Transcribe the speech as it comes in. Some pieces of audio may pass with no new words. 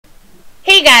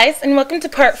Hey guys, and welcome to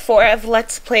part 4 of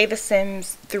Let's Play The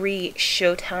Sims 3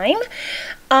 Showtime.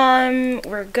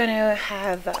 We're gonna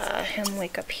have him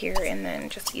wake up here and then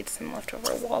just eat some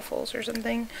leftover waffles or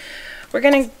something. We're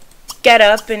gonna get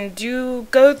up and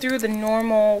go through the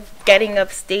normal getting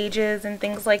up stages and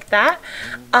things like that.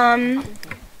 I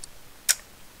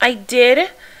did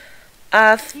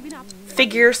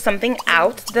figure something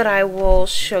out that I will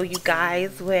show you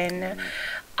guys when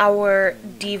our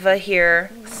diva here,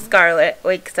 Scarlett,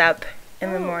 wakes up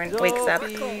in the morning,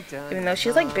 even though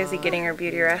she's like busy getting her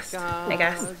beauty rest, I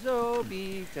guess. So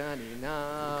we're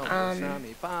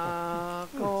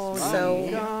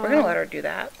gonna let her do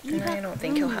that, and I don't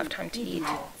think he'll have time to eat.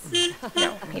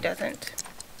 No, he doesn't.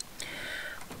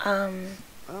 Oh,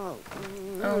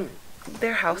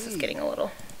 their house is getting a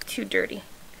little too dirty,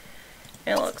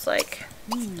 it looks like.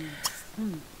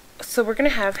 So we're gonna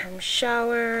have him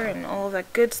shower and all of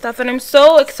that good stuff, and I'm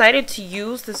so excited to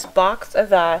use this box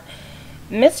of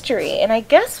mystery, and I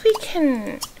guess we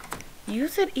can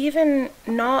use it even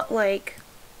not like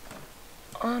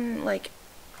on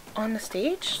the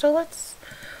stage. So let's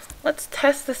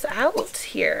test this out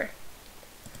here.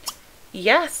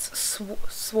 Yes,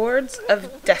 Swords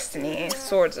of Destiny,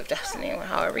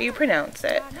 however you pronounce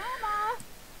it.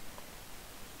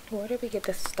 Where did we get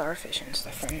this starfish and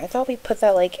stuff from? I thought we put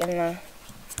that like in the...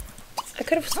 I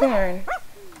could have sworn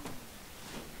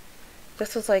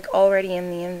this was like already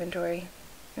in the inventory.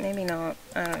 Maybe not.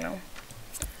 I don't know.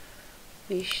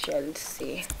 We shall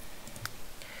see.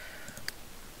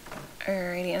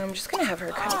 Alrighty, and I'm just gonna have her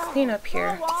kind of clean up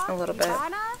here a little bit.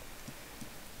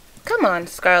 Come on,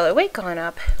 Scarlett, wake on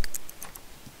up.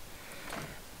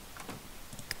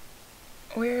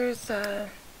 Where's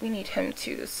we need him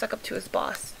to suck up to his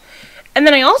boss. And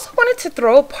then I also wanted to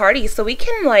throw a party so we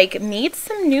can like meet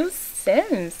some new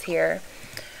Sims here.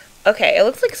 Okay, it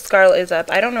looks like Scarlett is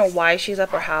up. I don't know why she's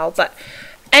up or how, but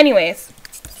anyways,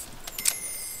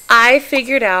 I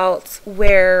figured out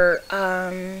where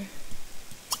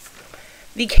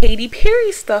the Katy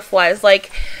Perry stuff was.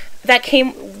 Like that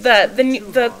came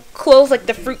the clothes, like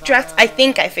the fruit dress. I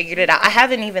think I figured it out. I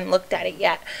haven't even looked at it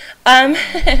yet.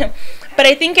 But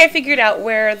I think I figured out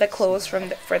where the clothes for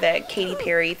the Katy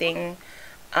Perry thing,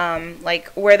 like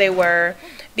where they were,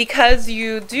 because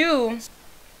you do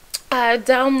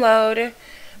download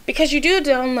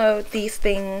these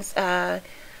things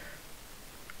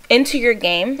into your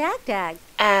game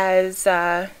as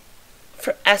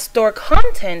store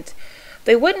content.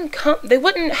 They wouldn't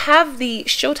have the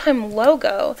Showtime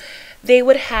logo. They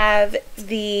would have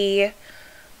the...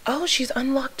 Oh, she's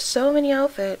unlocked so many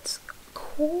outfits.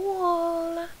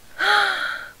 Cool.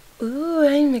 Ooh,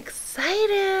 I'm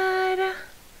excited.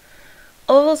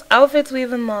 All those outfits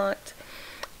we've unlocked.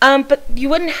 But you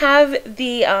wouldn't have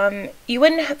the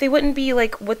they wouldn't be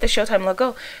like with the Showtime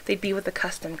logo. They'd be with the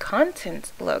custom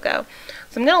content logo.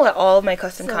 So I'm gonna let all of my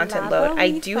custom content load.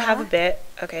 I do have a bit.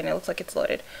 Okay, and it looks like it's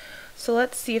loaded. So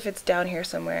let's see if it's down here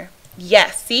somewhere.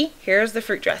 Yes, see? Here's the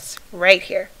fruit dress right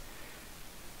here.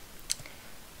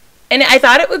 And I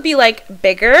thought it would be like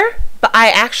bigger, but I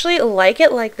actually like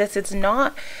it like this. It's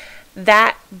not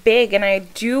that big, and I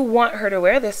do want her to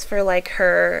wear this for like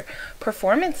her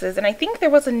performances. And I think there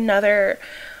was another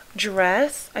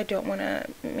dress. I don't want to...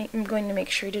 I'm going to make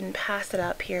sure I didn't pass it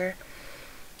up here.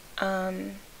 Let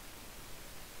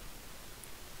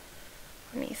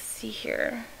me see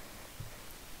here.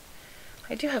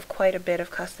 I do have quite a bit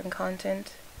of custom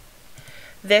content.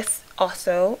 This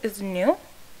also is new.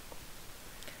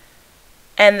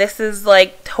 And this is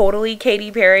like totally Katy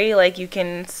Perry. Like you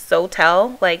can so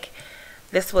tell. Like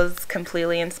this was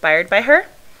completely inspired by her.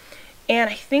 And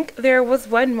I think there was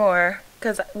one more.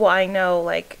 Because, well, I know,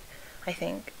 like, I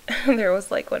think there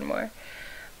was like one more.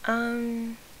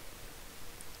 Where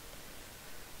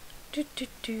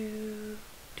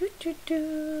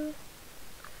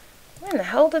in the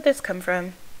hell did this come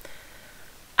from?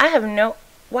 I have no...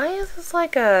 Why is this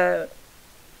like a...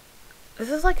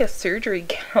 This is like a surgery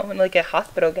gown, like a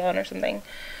hospital gown or something.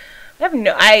 I've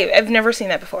never seen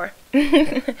that before.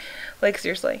 Like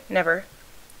seriously, never.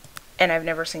 And I've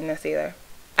never seen this either.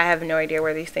 I have no idea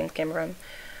where these things came from.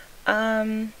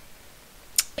 I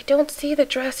don't see the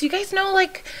dress. You guys know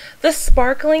like the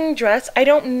sparkling dress? I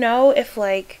don't know if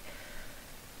like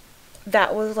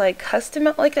that was like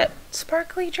custom, like that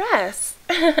sparkly dress.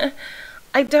 I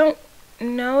don't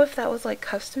know if that was like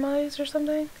customized or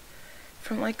something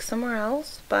from like somewhere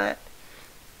else, but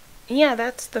yeah,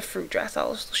 that's the fruit dress.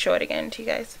 I'll show it again to you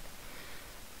guys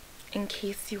in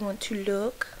case you want to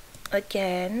look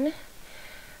again.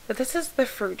 But this is the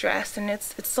fruit dress, and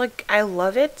it's like, I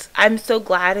love it. I'm so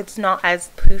glad it's not as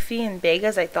poofy and big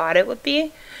as I thought it would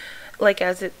be. like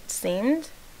as it seemed.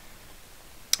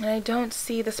 And I don't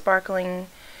see the sparkling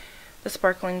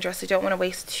dress. I don't want to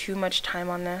waste too much time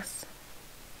on this.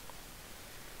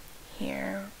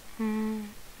 Here.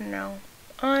 No.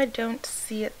 I don't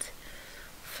see it.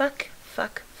 Fuck.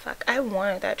 I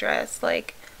wanted that dress.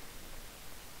 Like,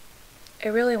 I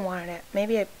really wanted it.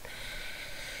 Maybe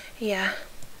yeah.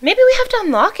 Maybe we have to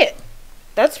unlock it.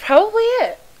 That's probably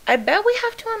it. I bet we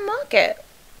have to unlock it.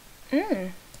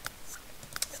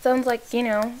 Sounds like, you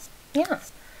know, yeah.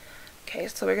 Okay,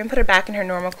 so we're going to put her back in her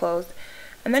normal clothes.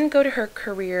 And then go to her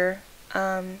career.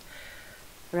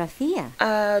 Rafia.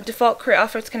 Default career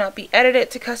outfits cannot be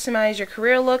edited. To customize your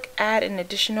career look, add an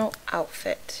additional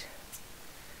outfit.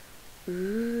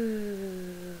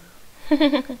 Ooh.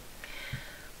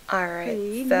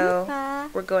 Alright, so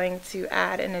we're going to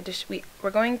add an addition.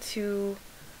 We're going to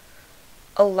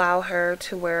allow her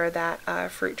to wear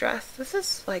that fruit dress. This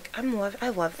is like, I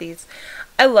love these.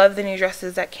 I love the new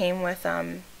dresses that came with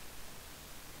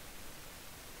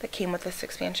this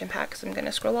expansion pack. So I'm going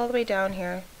to scroll all the way down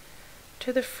here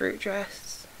to the fruit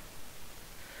dress.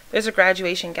 There's a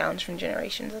graduation gowns from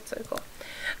Generations. That's so cool.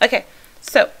 Okay,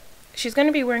 so she's going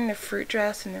to be wearing the fruit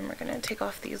dress, and then we're going to take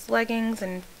off these leggings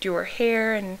and do her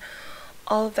hair and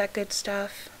all of that good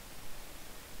stuff.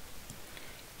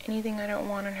 Anything I don't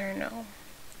want on her? No.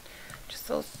 Just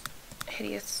those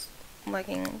hideous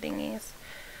legging thingies.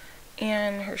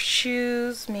 And her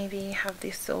shoes, maybe have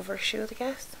these silver shoes, I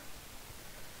guess.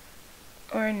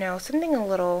 Or no, something a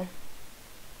little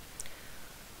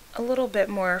bit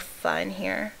more fun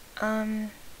here. Where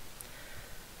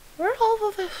are all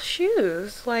of the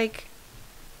shoes? Like,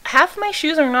 half my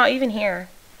shoes are not even here.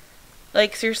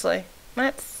 Like, seriously.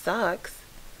 That sucks.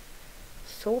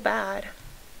 So bad.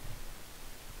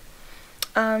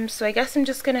 So I guess I'm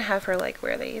just gonna have her, like,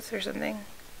 wear these or something.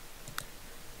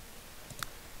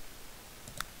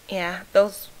 Yeah,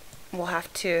 those will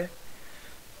have to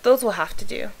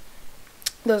do.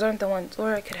 Those aren't the ones,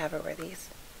 or I could have her wear these.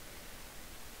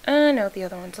 No, the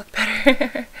other ones look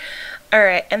better.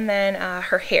 Alright, and then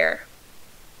her hair.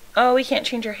 Oh, we can't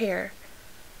change her hair.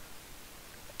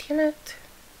 Damn it.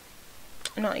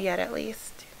 Not yet, at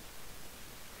least.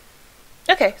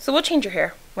 Okay, so we'll change her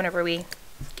hair whenever we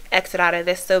exit out of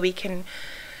this, so we can,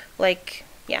 like,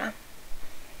 yeah.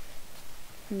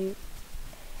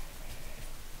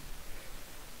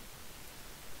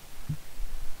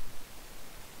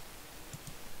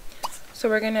 So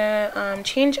we're gonna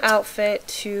change outfit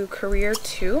to career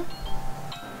 2.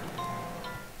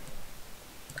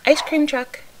 Ice cream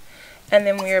truck. And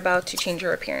then we're about to change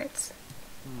her appearance.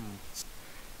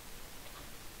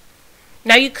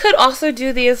 Now you could also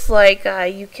do these like,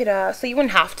 you could, so you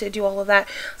wouldn't have to do all of that.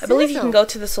 I believe you can go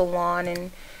to the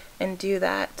salon and do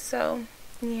that, so,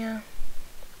 yeah.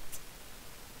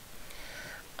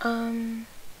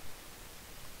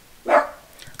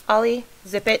 Ollie,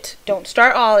 zip it. Don't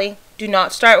start, Ollie. Do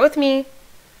not start with me.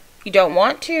 You don't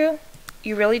want to.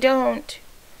 You really don't.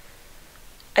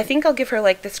 I think I'll give her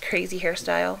like this crazy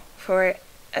hairstyle for it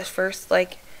at first.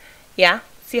 Like, yeah,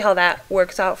 see how that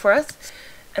works out for us.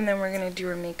 And then we're going to do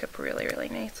her makeup really, really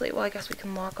nicely. Well, I guess we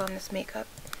can lock on this makeup.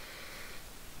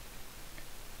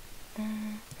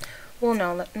 Well,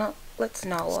 no, let's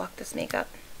not lock this makeup.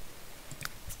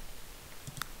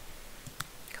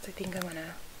 Because I think I'm going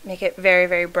to make it very,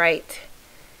 very bright.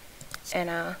 And,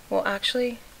 well,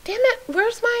 actually, damn it,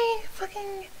 where's my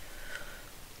fucking,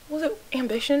 was it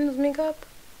Ambitions makeup?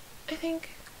 I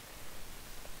think.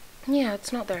 Yeah,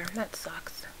 it's not there. That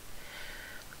sucks.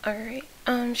 Alright,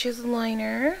 she has a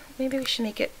liner. Maybe we should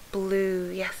make it blue.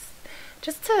 Yes.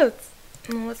 Just to,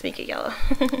 let's make it yellow.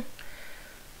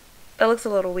 That looks a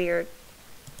little weird.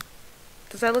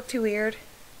 Does that look too weird?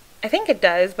 I think it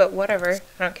does, but whatever.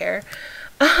 I don't care.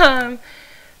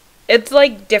 It's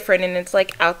like different and it's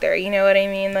like out there, you know what I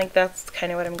mean? Like that's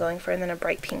kind of what I'm going for. And then a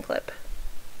bright pink lip.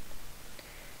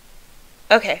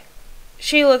 Okay.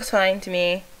 She looks fine to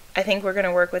me. I think we're going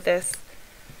to work with this.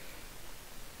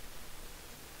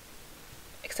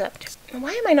 Except,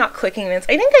 why am I not clicking this?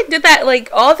 I think I did that like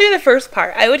all through the first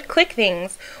part. I would click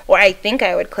things, or I think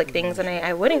I would click things, and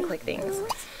I wouldn't click things.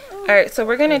 Alright, so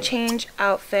we're going to change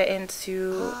outfit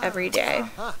into everyday.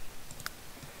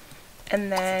 And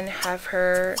then have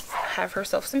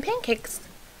herself some pancakes.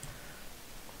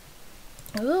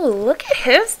 Ooh, look at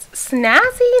his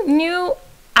snazzy new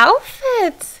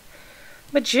outfit.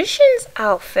 Magician's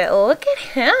outfit. Look at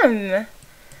him.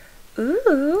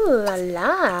 Ooh la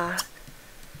la.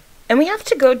 And we have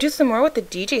to go do some more with the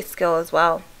DJ skill as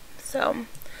well. So,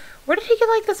 where did he get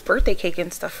like this birthday cake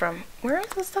and stuff from? Where is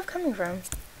this stuff coming from?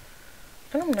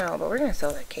 I don't know, but we're gonna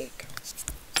sell that cake.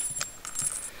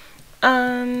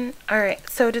 Alright,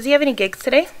 so does he have any gigs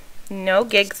today? No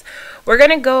gigs. We're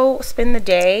gonna go spend the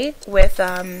day with,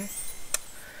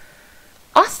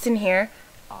 Austin here.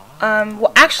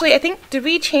 Well, actually, I think, did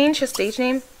we change his stage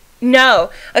name? No.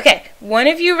 Okay, one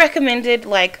of you recommended,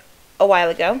 like, a while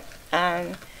ago,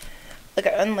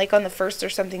 like on the first or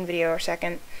something video or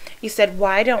second, you said,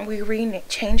 why don't we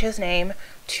change his name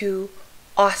to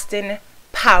Austin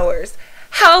Powers?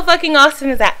 How fucking awesome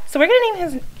is that? So we're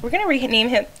gonna rename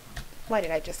him, why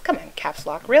did I just, come on, caps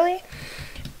lock, really?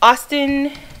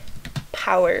 Austin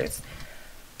Powers.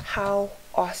 How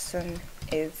awesome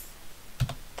is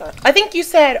that? I think you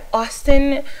said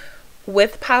Austin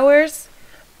with powers,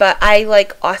 but I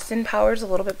like Austin Powers a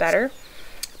little bit better.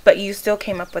 But you still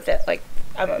came up with it. Like,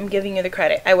 I'm giving you the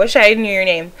credit. I wish I knew your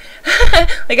name.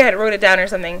 Like I had wrote it down or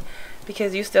something,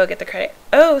 because you still get the credit.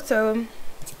 Oh, so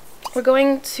we're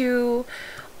going to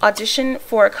audition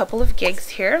for a couple of gigs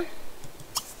here.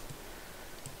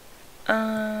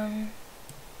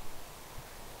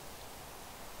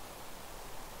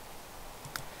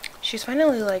 She's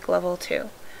finally like level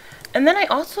 2. And then I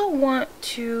also want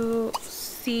to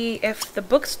see if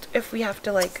if we have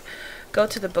to like go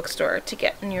to the bookstore to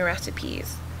get new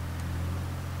recipes.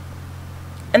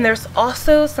 And there's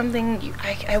also something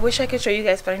I wish I could show you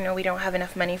guys, but I know we don't have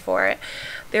enough money for it.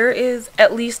 There is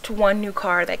at least one new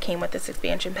car that came with this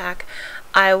expansion pack.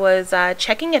 I was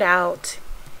checking it out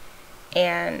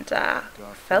and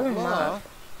fell in love.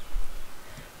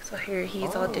 So here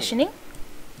he's auditioning.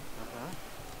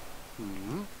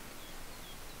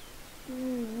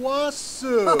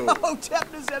 Wasu! Oh,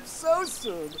 Tepnazep so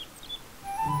soon.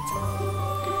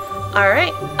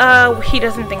 Alright, he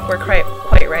doesn't think we're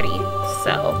quite ready,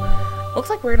 so looks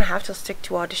like we're gonna have to stick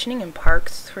to auditioning in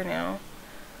parks for now.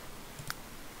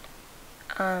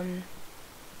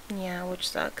 Yeah, which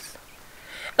sucks.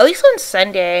 At least on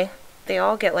Sunday, they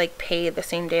all get like paid the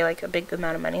same day, like a big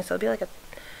amount of money, so it'll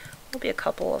be a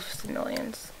couple of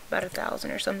millions, about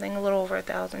 1,000 or something, a little over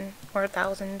 1,000 or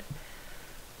 1,000.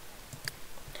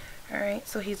 Alright,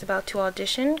 so he's about to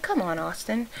audition. Come on,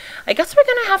 Austin. I guess we're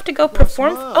gonna have to go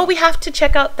perform. Oh, we have to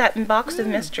check out that box of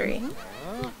mystery,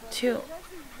 too.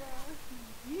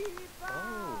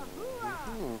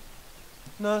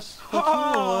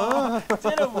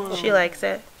 She likes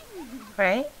it,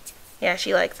 right? Yeah,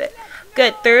 she likes it.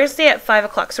 Good. Thursday at 5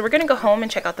 o'clock. So we're gonna go home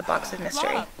and check out the box of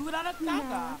mystery.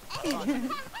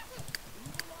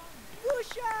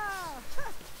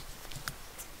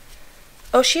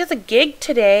 Oh, she has a gig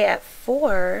today at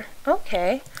 4.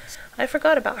 Okay. I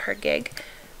forgot about her gig.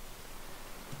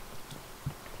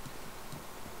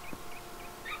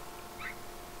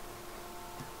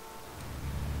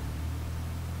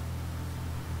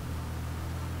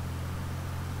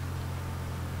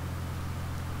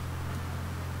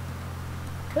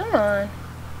 Come on.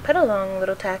 Put along,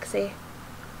 little taxi.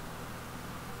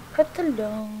 Put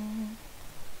along.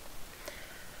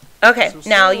 Okay,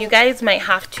 now you guys might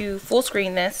have to full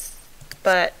screen this,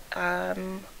 but I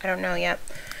don't know yet.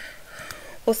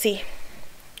 We'll see.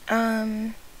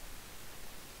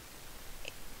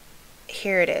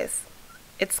 Here it is.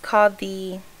 It's called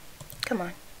the, come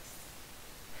on.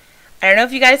 I don't know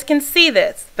if you guys can see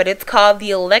this, but it's called the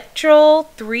Electro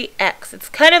 3X. It's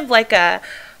kind of like a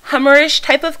Hummerish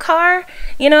type of car,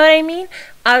 you know what I mean?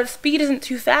 Speed isn't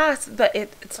too fast, but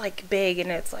it's like big and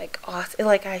it's like awesome.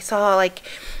 Like I saw, like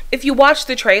if you watch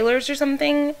the trailers or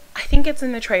something, I think it's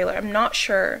in the trailer. I'm not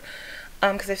sure,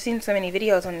 because I've seen so many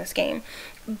videos on this game,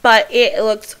 but it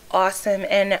looks awesome,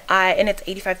 and it's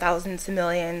 85,000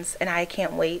 simoleons, and I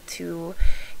can't wait to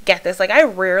get this. Like I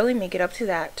rarely make it up to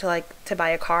that to buy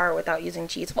a car without using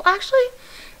cheats. Well, actually,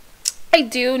 I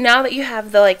do now that you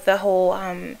have the whole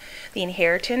the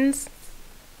inheritance.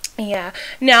 Yeah.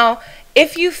 Now,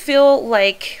 if you feel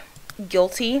like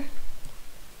guilty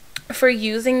for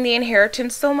using the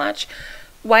inheritance so much,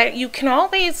 you can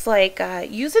always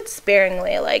use it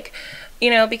sparingly,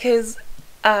 because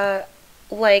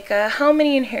how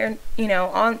many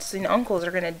aunts and uncles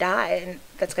are gonna die, and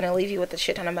that's gonna leave you with a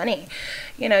shit ton of money.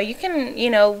 You can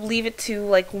leave it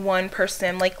to one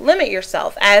person, limit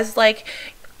yourself as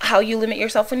how you limit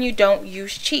yourself when you don't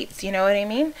use cheats, you know what I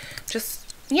mean?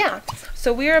 Just, yeah.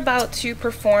 So we're about to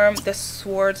perform the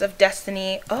Swords of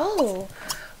Destiny. Oh,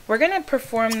 we're going to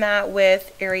perform that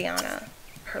with Ariana.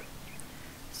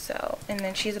 And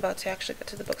then she's about to actually go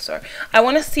to the bookstore. I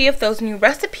want to see if those new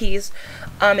recipes,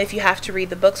 if you have to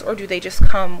read the books, or do they just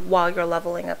come while you're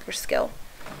leveling up your skill.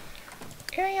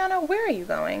 Ariana, where are you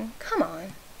going? Come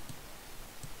on.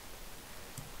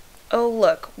 Oh,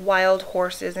 look, wild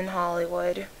horses in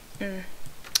Hollywood.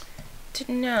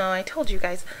 Didn't know. I told you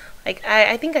guys.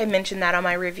 I think I mentioned that on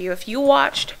my review. If you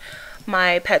watched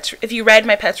my pets. If you read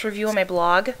my pets review on my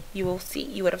blog, you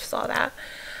would have saw that.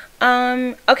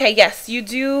 Okay, yes, you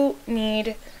do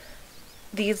need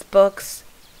these books.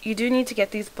 You do need to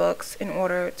get these books in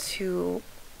order to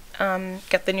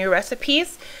get the new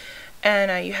recipes.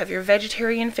 And you have your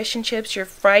vegetarian fish and chips, your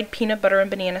fried peanut butter and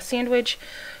banana sandwich,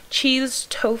 cheese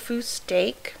tofu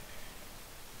steak,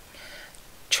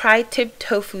 tri-tip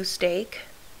tofu steak,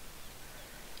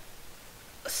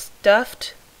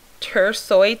 stuffed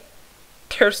tersoiki,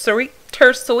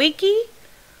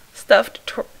 stuffed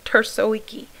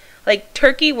tersoiki, like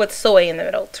turkey with soy in the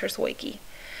middle, tersoiki.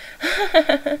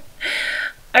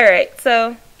 Alright,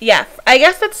 so yeah, I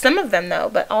guess that's some of them though,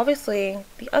 but obviously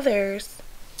the others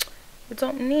we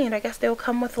don't need. I guess they'll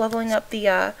come with leveling up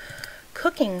the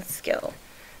cooking skill.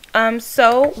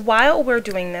 So while we're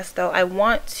doing this though, I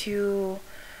want to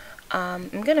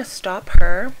I'm gonna stop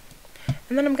her,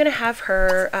 and then I'm gonna have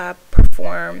her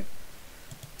perform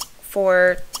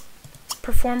for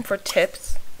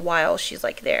tips while she's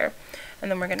like there,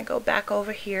 and then we're gonna go back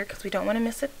over here because we don't want to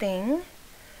miss a thing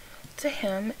to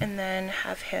him, and then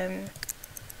have him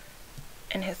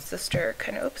and his sister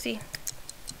kind of oopsie.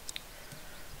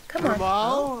 Come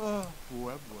on.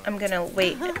 I'm gonna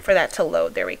wait for that to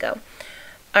load. There we go.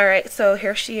 Alright, so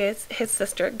here she is, his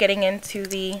sister, getting into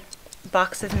the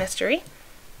box of mystery.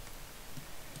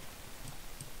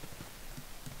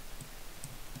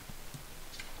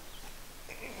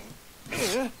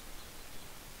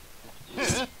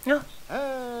 No.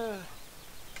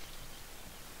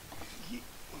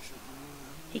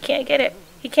 He can't get it.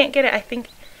 He can't get it, I think.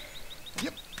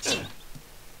 Yep.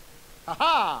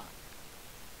 Aha!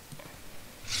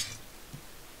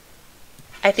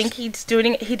 I think he's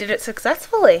doing it. He did it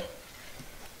successfully.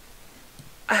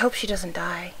 I hope she doesn't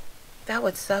die. That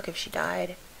would suck if she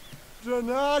died.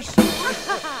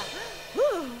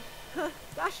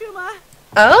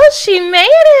 Oh, she made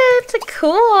it!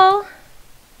 Cool.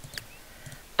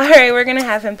 Alright, we're going to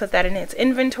have him put that in his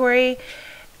inventory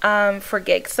for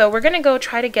gigs. So we're going to go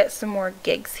try to get some more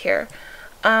gigs here.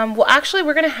 Well, actually,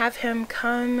 we're going to have him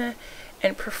come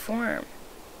and perform.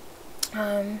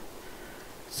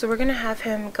 So we're going to have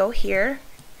him go here,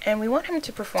 and we want him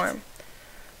to perform.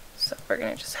 So we're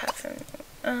going to just have him,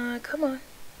 come on.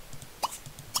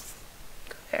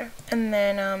 Go there. And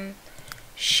then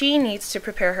she needs to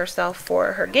prepare herself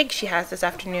for her gig she has this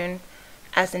afternoon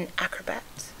as an acrobat.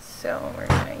 So we're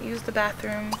going to use the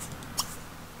bathroom.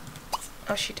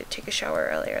 Oh, she did take a shower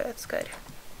earlier. That's good.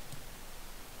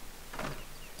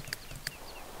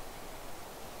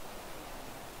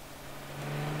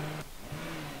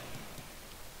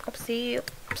 Oopsie,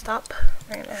 stop.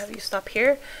 We're going to have you stop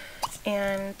here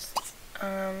and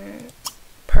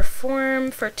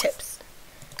perform for tips.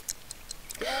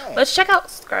 Yeah. Let's check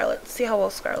out Scarlet. See how well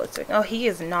Scarlet's doing. Oh, he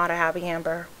is not a happy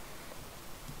camper.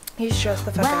 He's stressed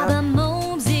the fuck out.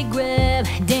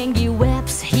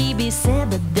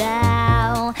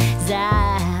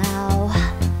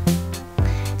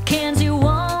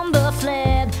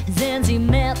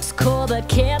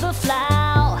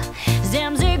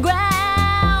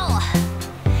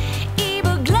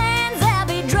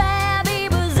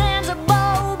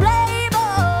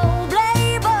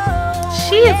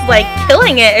 She is like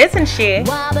killing it, isn't she?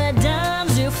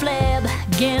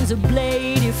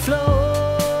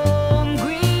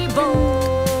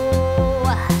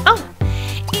 Oh,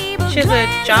 she has a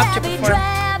job to perform.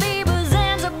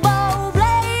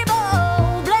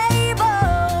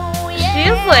 She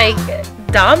is like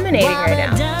dominating right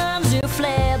now.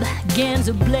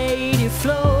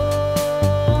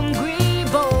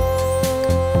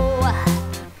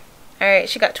 Alright,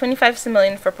 she got 25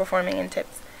 simoleon for performing in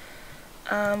tips.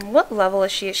 What level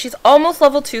is she? She's almost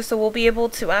level 2, so we'll be able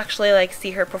to actually like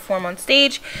see her perform on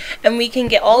stage, and we can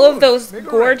get all of those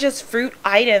gorgeous fruit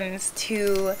items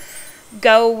to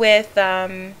go with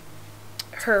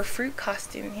her fruit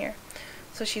costume here.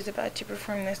 So she's about to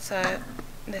perform this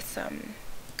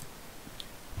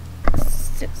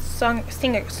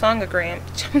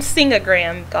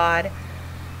singagram, God,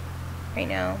 right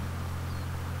now,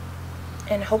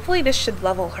 and hopefully this should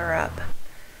level her up.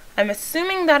 I'm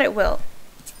assuming that it will.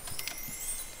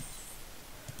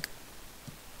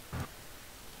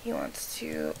 He wants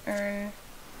to earn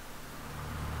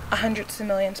 100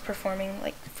 simoleons performing,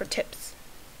 like, for tips.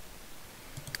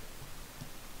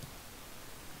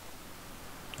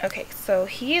 Okay, so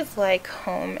he is, like,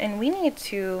 home, and we need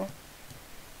to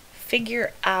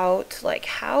figure out, like,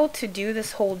 how to do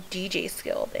this whole DJ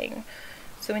skill thing.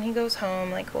 So when he goes home,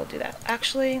 like, we'll do that.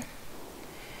 Actually,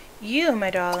 you,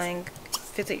 my darling,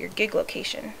 visit your gig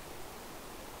location.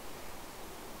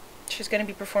 She's going to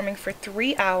be performing for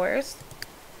 3 hours.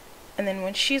 And then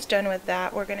when she's done with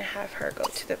that, we're gonna have her go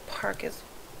to the park as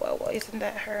well. Well, isn't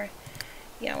that her?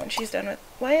 Yeah, when she's done with...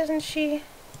 Why isn't she...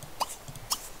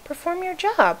 Perform your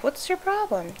job. What's your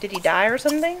problem? Did he die or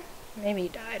something? Maybe he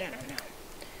died, I don't know.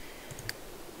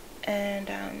 And,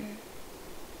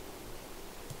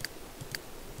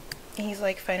 he's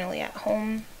like finally at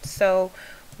home. So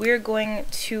we're going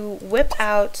to whip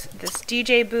out this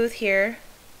DJ booth here.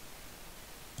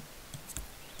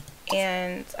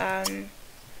 And,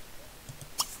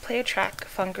 play a track,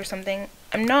 funk or something.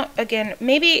 I'm not, again,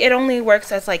 maybe it only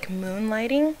works as like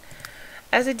moonlighting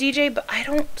as a DJ, but I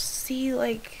don't see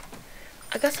like,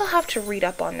 I guess I'll have to read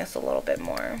up on this a little bit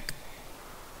more.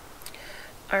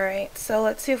 Alright, so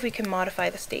let's see if we can modify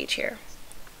the stage here.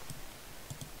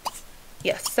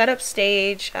 Yes, set up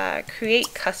stage,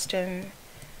 create custom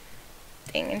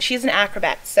thing, and she's an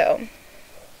acrobat, so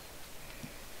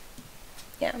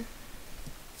yeah.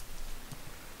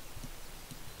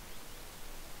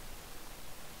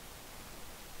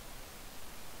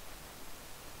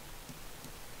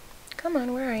 Come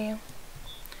on, where are you?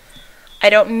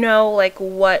 I don't know, like,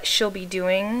 what she'll be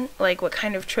doing, like, what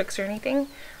kind of tricks or anything,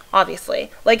 obviously.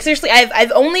 Like, seriously,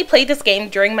 I've only played this game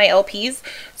during my LPs,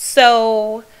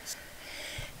 so,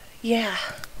 yeah.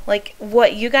 Like,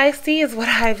 what you guys see is what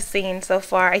I've seen so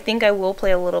far. I think I will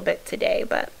play a little bit today,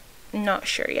 but I'm not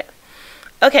sure yet.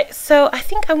 Okay, so I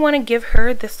think I want to give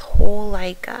her this whole,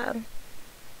 like,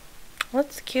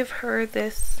 let's give her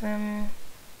this,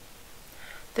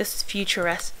 this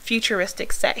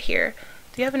futuristic set here.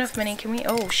 Do you have enough money? Can we?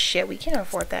 Oh shit, we can't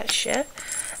afford that shit.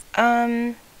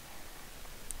 You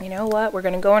know what? We're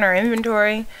gonna go in our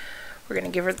inventory. We're gonna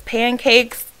give her the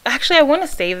pancakes. Actually, I want to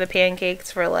save the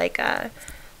pancakes for like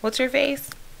what's her face?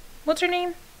 What's her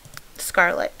name?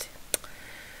 Scarlet.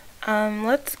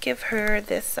 Let's give her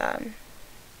this. I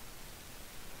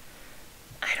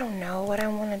don't know what I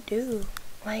want to do.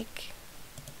 Like.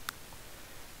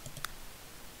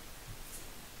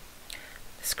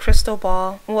 This crystal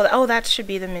ball. Well, oh, that should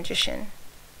be the magician.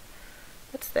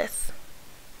 What's this?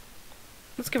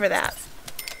 Let's give her that.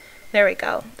 There we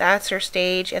go. That's her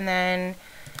stage. And then,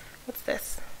 what's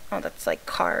this? Oh, that's like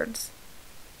cards.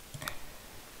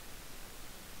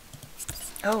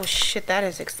 Oh shit, that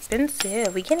is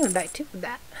expensive. We can't even buy two of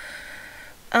that.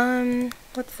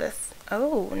 What's this?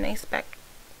 Oh, nice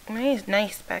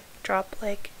backdrop.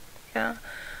 Like, yeah.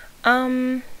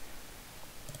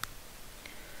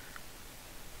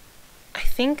 I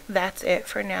think that's it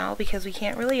for now because we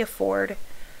can't really afford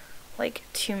like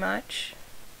too much.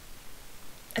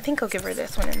 I think I'll give her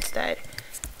this one instead.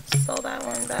 Sell that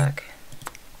one back.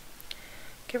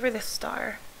 Give her this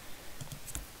star.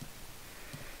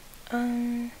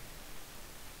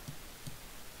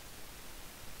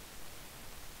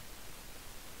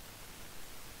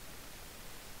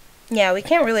 Yeah, we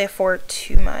can't really afford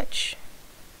too much.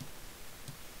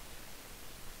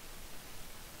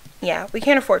 Yeah, we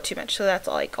can't afford too much, so that's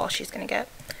all she's gonna get.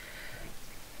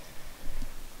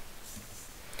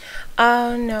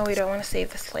 No, we don't want to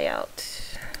save this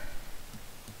layout.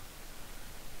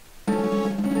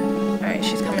 Alright,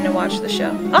 she's coming to watch the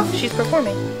show. Oh, she's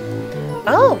performing.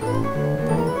 Oh!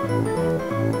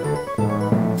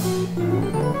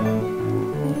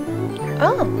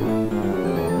 Oh!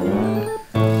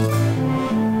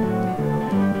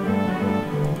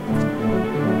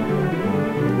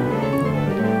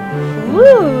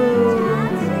 Ooh!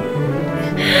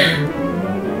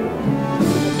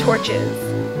 Torches.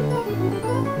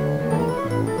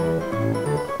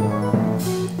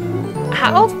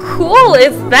 How cool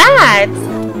is that?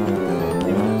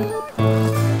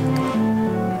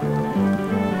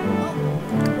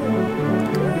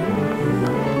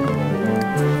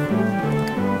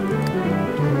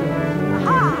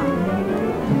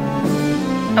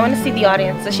 I want to see the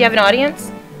audience. Does she have an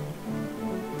audience?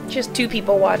 She has 2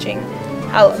 people watching.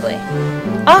 How lovely.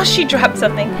 Oh, she dropped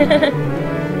something.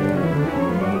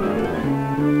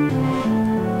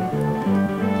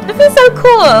 This is so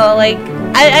cool. Like,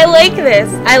 I like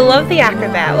this. I love the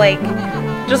acrobat. Like,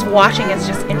 just watching is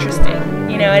just interesting.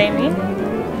 You know what I mean?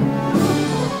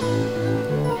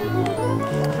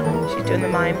 She's doing the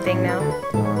mime thing now.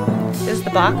 This is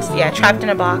the box? Yeah, trapped in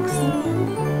a box.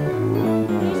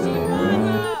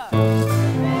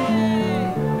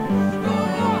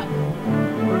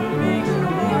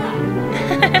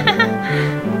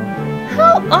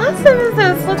 How awesome is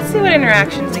this? Let's see what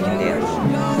interactions we can do.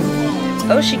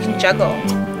 Oh, she can juggle.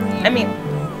 I mean,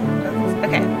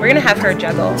 okay, we're gonna have her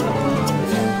juggle.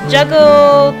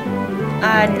 Juggle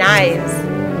knives.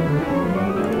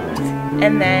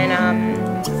 And then,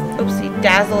 oopsie,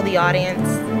 dazzle the audience.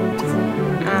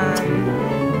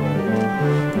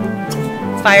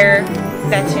 fire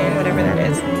that tune, whatever that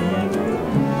is.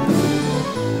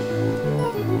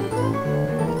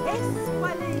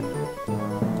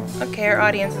 Okay, our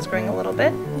audience is growing a little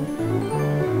bit.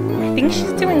 I think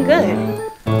she's doing good.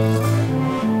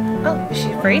 Oh, is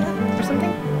she afraid or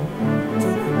something?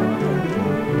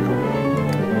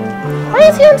 Why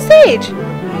is he on stage?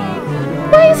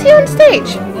 Why is he on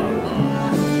stage?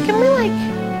 Can we like...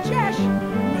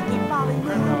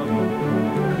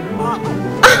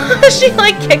 She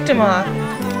like kicked him off.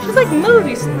 She's like, move,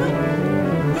 you...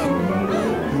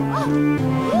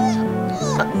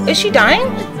 Is she dying?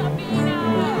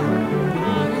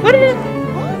 What did it...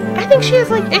 I think she has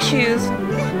like issues.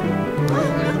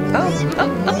 Oh.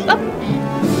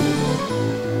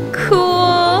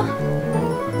 Cool.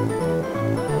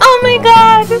 Oh my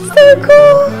god, it's so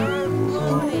cool.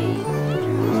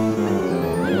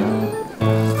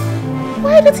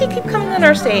 Why does he keep coming on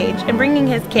our stage and bringing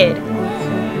his kid?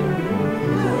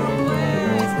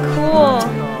 Cool.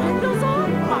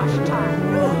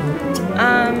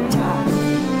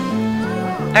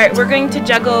 Alright, we're going to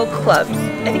juggle clubs.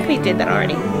 I think we did that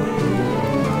already.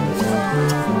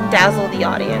 Dazzle the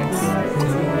audience.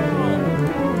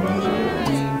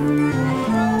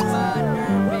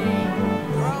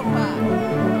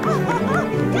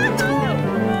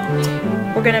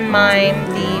 We're gonna mime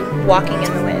the walking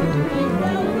in the wind.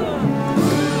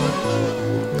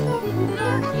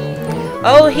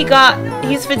 Oh,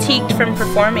 he's fatigued from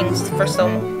performing for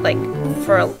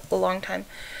for a long time.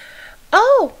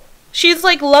 Oh, she's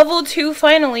like level 2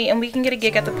 finally, and we can get a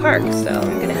gig at the park, so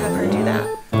I'm gonna have her do that.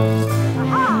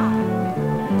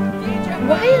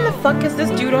 Why in the fuck is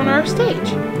this dude on our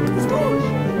stage?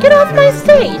 Get off my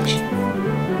stage!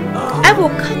 I will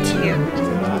cut you.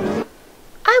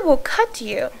 I will cut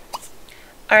you.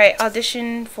 Alright,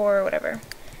 audition for whatever.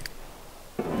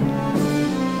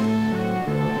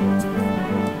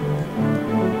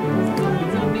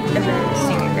 And then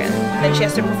singing. And then she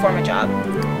has to perform a job.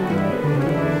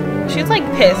 She's like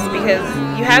pissed because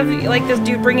you have like this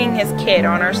dude bringing his kid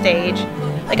on our stage.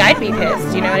 Like, I'd be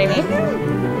pissed, you know what I mean?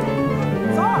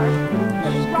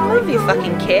 Move, you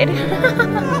fucking kid.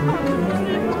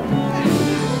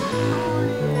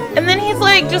 And then he's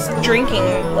like just drinking,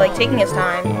 like taking his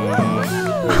time.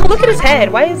 Oh, look at his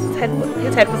head. Why is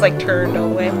his head was like turned all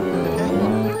the way?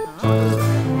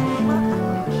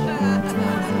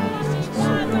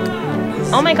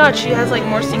 Oh my god, she has like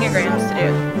more singograms to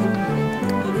do.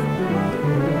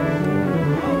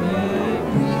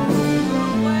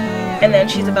 And then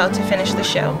she's about to finish the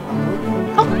show.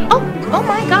 Oh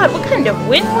my god, what kind of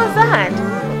wind was that?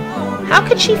 How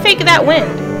could she fake that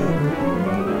wind?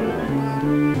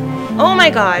 Oh my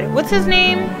god, what's his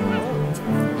name?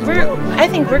 I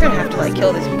think we're gonna have to like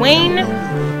kill this. Wayne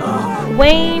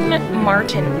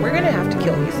Martin, we're gonna have to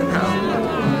kill you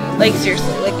somehow. Like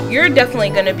seriously, like you're definitely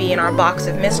gonna be in our box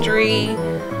of mystery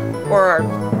or our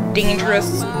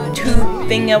dangerous tube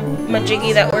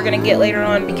thingamajiggy that we're gonna get later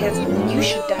on, because you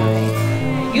should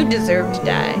die. You deserve to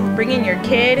die. Bring in your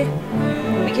kid.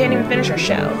 We can't even finish our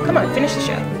show. Come on, finish the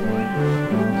show.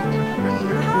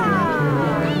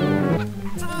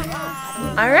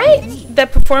 Alright, the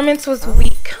performance was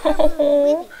weak.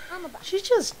 Oh, she's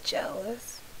just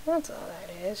jealous. That's all that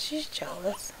is. She's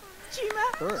jealous.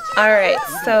 Alright,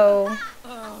 so...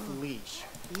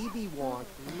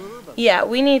 yeah,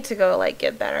 we need to go, like,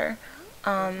 get better.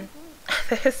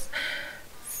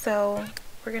 So,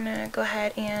 we're gonna go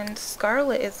ahead and...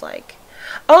 Scarlett is like...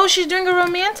 Oh, she's doing a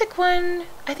romantic one!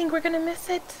 I think we're gonna miss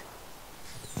it.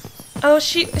 Oh,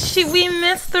 we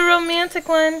missed the romantic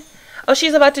one. Oh,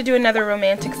 she's about to do another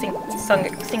romantic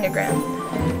singogram.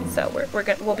 So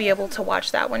we'll be able to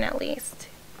watch that one at least.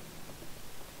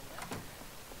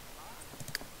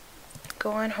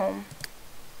 Go on home.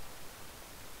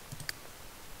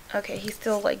 Okay, he's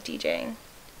still like DJing.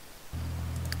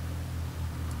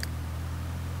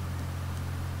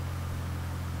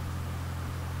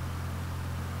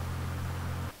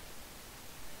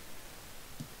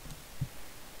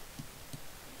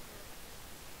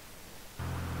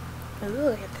 Ooh,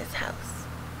 look at this house.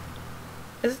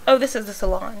 Oh, this is the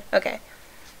salon. Okay.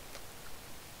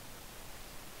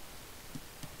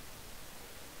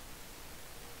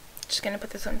 Just gonna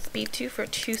put this on speed 2 for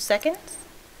 2 seconds.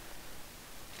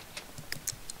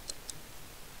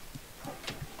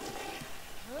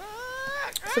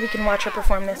 So we can watch her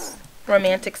perform this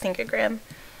romantic singogram.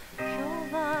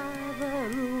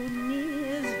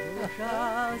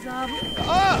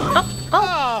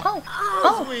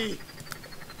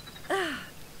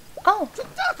 Oh.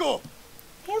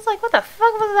 He was like, what the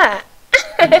fuck was that?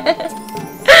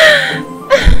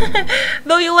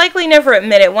 Though you'll likely never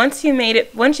admit it. Once you've made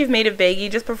it big, you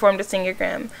just performed a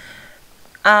singogram.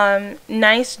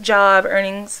 Nice job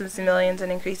earning some simoleons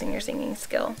and increasing your singing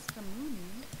skill.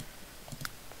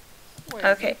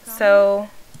 Okay, so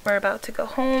we're about to go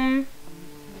home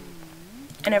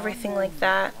and everything like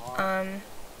that.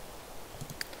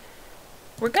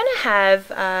 We're gonna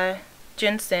have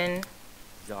Jensen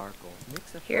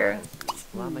here.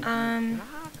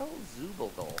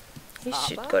 He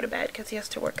should go to bed because he has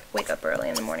to wake up early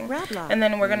in the morning. And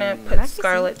then we're gonna put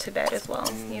Scarlet to bed as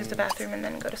well. Use the bathroom and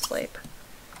then go to sleep.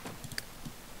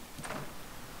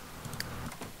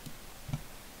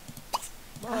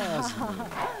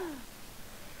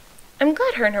 I'm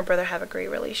glad her and her brother have a great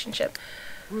relationship.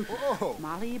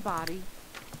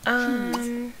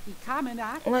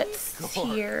 Let's see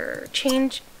here.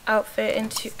 Change outfit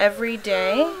into every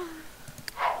day.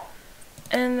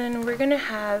 And then we're gonna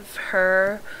have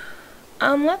her,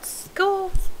 let's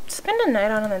go spend a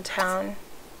night out in the town.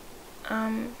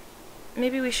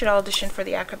 Maybe we should audition for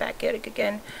the acrobat gig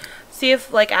again. See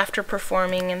if, like, after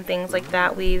performing and things like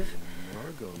that, we've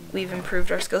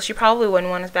improved our skills. She probably wouldn't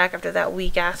want us back after that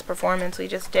weak-ass performance we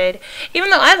just did. Even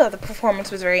though I thought the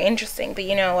performance was very interesting. But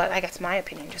you know what? I guess my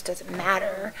opinion just doesn't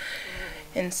matter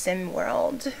in Sim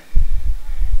World.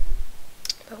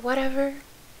 But whatever.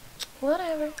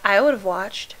 Whatever. I would have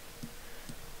watched.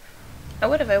 I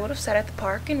would have sat at the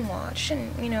park and watched.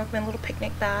 And, you know, my little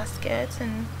picnic baskets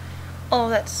and all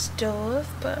that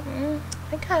stuff. But,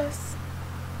 I guess.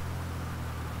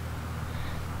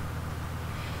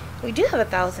 We do have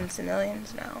 1,000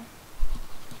 simoleons now.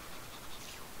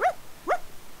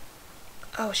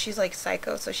 Oh, she's like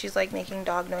psycho, so she's like making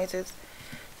dog noises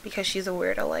because she's a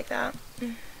weirdo like that.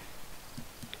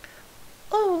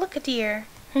 Oh, look, a deer.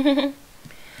 Alright,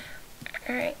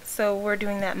 so we're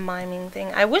doing that miming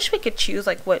thing. I wish we could choose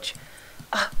like which.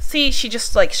 See, she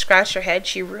just like scratched her head.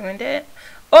 She ruined it.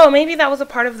 Oh, maybe that was a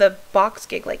part of the box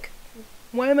gig. Like,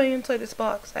 why am I inside this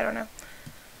box? I don't know.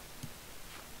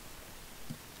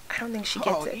 I don't think she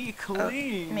gets it. Oh,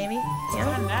 maybe?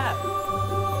 Yeah.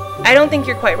 I don't think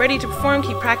you're quite ready to perform.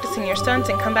 Keep practicing your stunts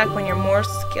and come back when you're more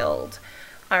skilled.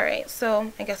 Alright,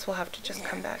 so I guess we'll have to just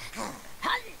come back.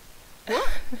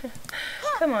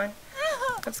 Come on.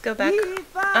 Let's go back.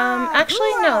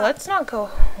 Actually, no. Let's not go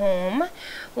home.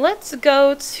 Let's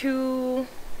go to...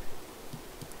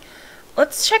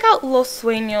 Let's check out Los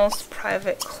Sueños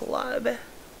private club.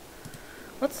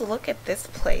 Let's look at this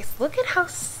place. Look at how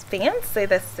fancy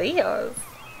this is.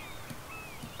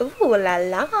 Ooh la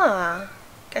la.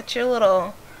 Got your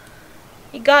little...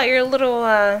 You got your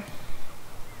little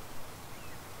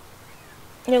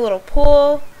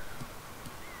pool.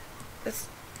 This,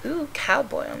 ooh,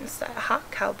 cowboy on the side.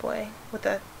 Hot cowboy with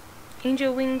a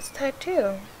angel wings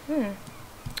tattoo.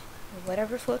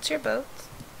 Whatever floats your boat.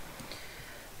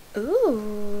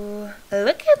 Ooh,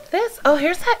 look at this. Oh,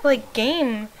 here's that, like,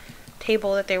 game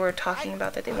table that they were talking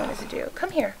about that they wanted to do.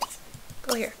 Come here.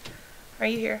 Go here. Are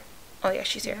you here? Oh yeah,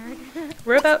 she's here.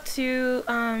 We're about to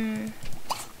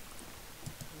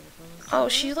oh,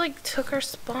 she like took her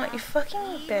spot, you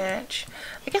fucking bitch.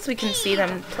 I guess we can see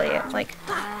them play it. Like,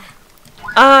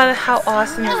 how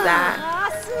awesome is that?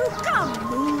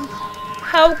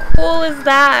 How cool is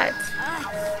that?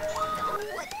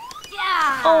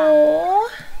 Oh.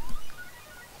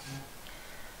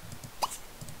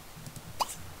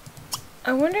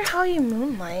 I wonder how you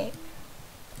moonlight,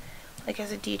 like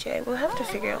as a DJ. We'll have to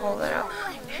figure all that out.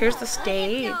 Here's the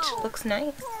stage. Looks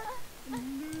nice.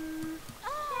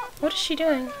 What is she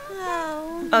doing?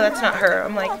 Oh, that's not her.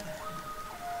 I'm like,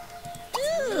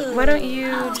 why don't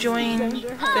you join the...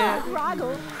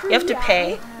 You have to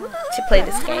pay to play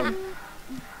this game.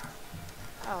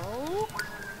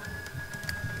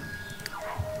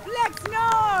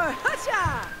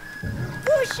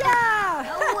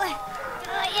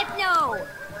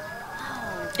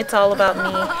 It's all about me.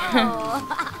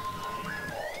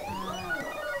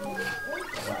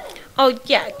 Oh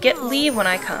yeah, leave when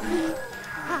I come.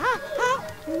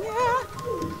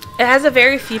 It has a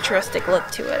very futuristic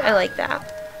look to it. I like that.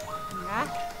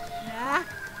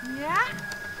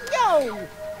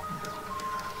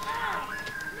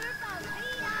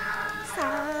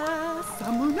 So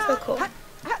cool.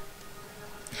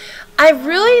 I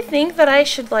really think that I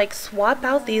should like swap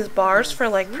out these bars for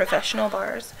like professional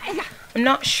bars. I'm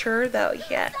not sure though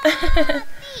yet.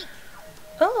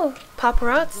 Oh,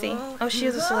 paparazzi. Oh, she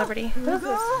is a celebrity. Who is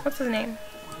this? What's his name?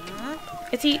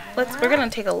 Is he... we're gonna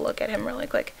take a look at him really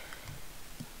quick.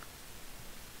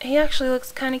 He actually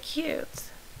looks kind of cute.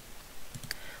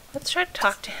 Let's try to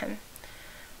talk to him.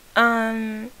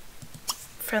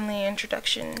 Friendly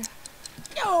introduction.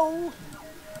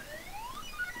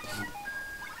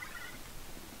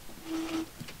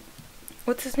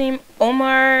 what's his name?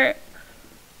 Omar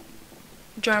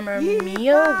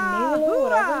Jarmamio,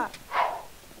 whatever.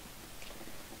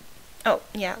 Oh,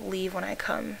 yeah, leave when I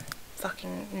come.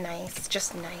 Fucking nice,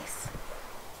 just nice.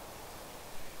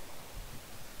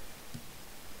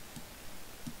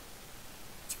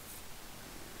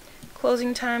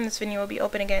 Closing time, this video will be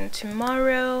open again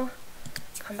tomorrow.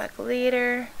 Come back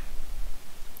later.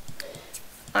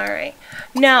 Alright,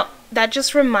 now, that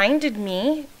just reminded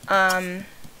me,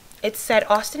 it said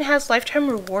Austin has lifetime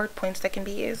reward points that can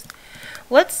be used.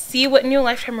 Let's see what new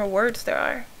lifetime rewards there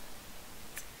are.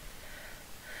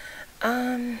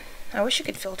 I wish you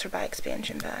could filter by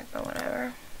expansion pack, but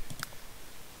whatever.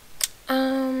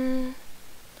 I'm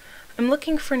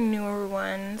looking for newer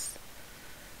ones.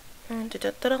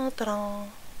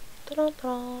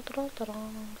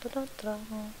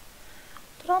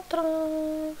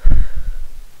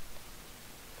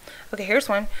 Okay, here's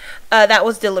one. That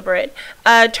was deliberate.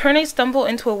 Turn a stumble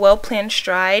into a well-planned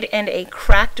stride and a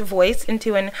cracked voice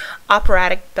into an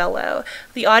operatic bellow.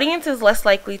 The audience is less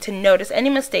likely to notice any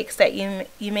mistakes that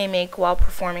you may make while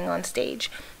performing on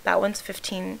stage. That one's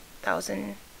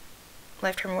 15,000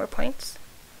 lifetime reward points.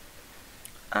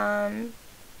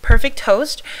 Perfect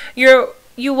host. You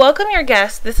welcome your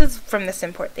guests. This is from this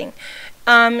import thing.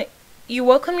 You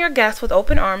welcome your guests with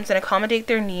open arms and accommodate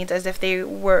their needs as if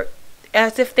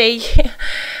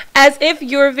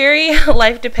your very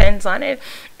life depends on it.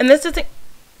 And this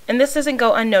doesn't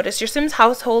go unnoticed. Your Sims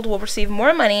household will receive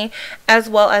more money as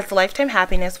well as lifetime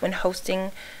happiness when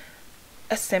hosting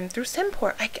a Sim through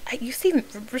Simport. You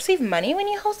receive money when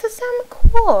you host a Sim?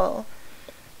 Cool.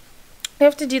 We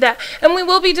have to do that. And we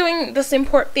will be doing the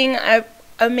Simport thing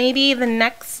maybe the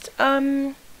next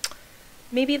LP.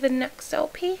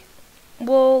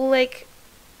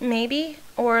 Maybe,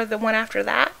 or the one after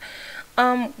that.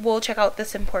 We'll check out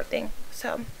this import thing.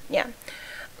 So, yeah.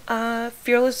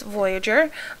 Fearless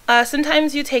Voyager.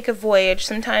 Sometimes you take a voyage,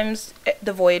 sometimes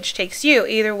the voyage takes you.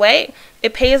 Either way,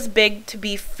 it pays big to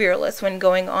be fearless when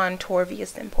going on tour via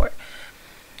Simport.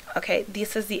 Okay,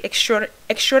 this is the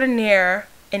Extraordinaire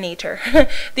Inator.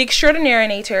 The Extraordinaire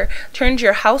Inator turns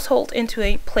your household into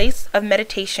a place of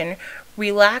meditation.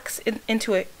 Relax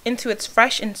into its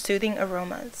fresh and soothing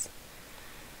aromas.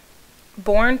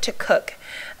 Born to cook.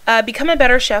 Become a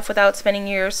better chef without spending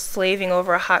years slaving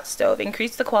over a hot stove.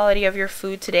 Increase the quality of your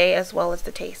food today as well as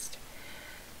the taste.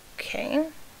 Okay.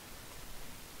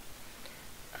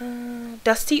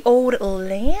 Dusty old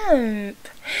lamp.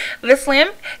 This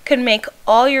lamp could make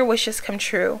all your wishes come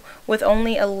true with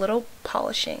only a little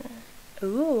polishing.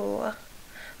 Ooh.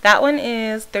 That one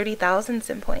is 30,000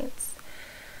 sim points.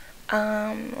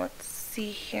 Let's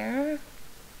see here.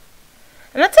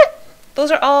 And that's it.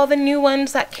 Those are all the new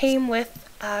ones that came with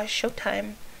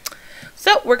Showtime.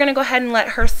 So we're gonna go ahead and let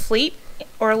her sleep,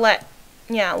 or let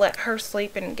her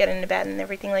sleep and get into bed and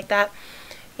everything like that.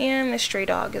 And the stray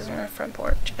dog is on our front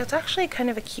porch. It's actually kind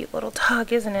of a cute little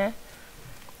dog, isn't it?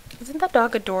 Isn't that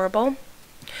dog adorable?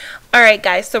 Alright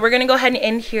guys, so we're gonna go ahead and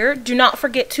end here. Do not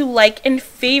forget to like and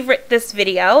favorite this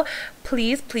video.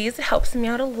 Please, it helps me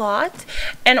out a lot.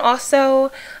 And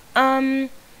also,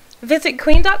 visit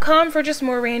queen.com for just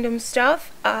more random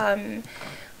stuff.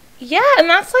 Yeah, and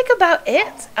that's like about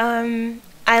it.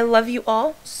 I love you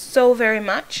all so very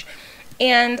much.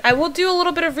 And I will do a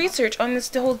little bit of research on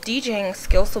this whole DJing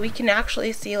skill so we can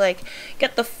actually see,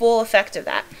 get the full effect of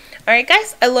that. Alright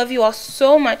guys, I love you all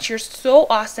so much. You're so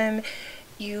awesome.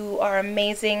 You are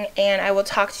amazing, and I will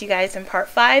talk to you guys in part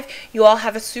 5. You all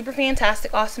have a super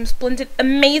fantastic, awesome, splendid,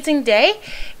 amazing day,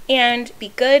 and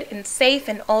be good and safe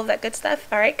and all of that good stuff.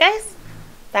 Alright guys,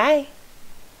 bye.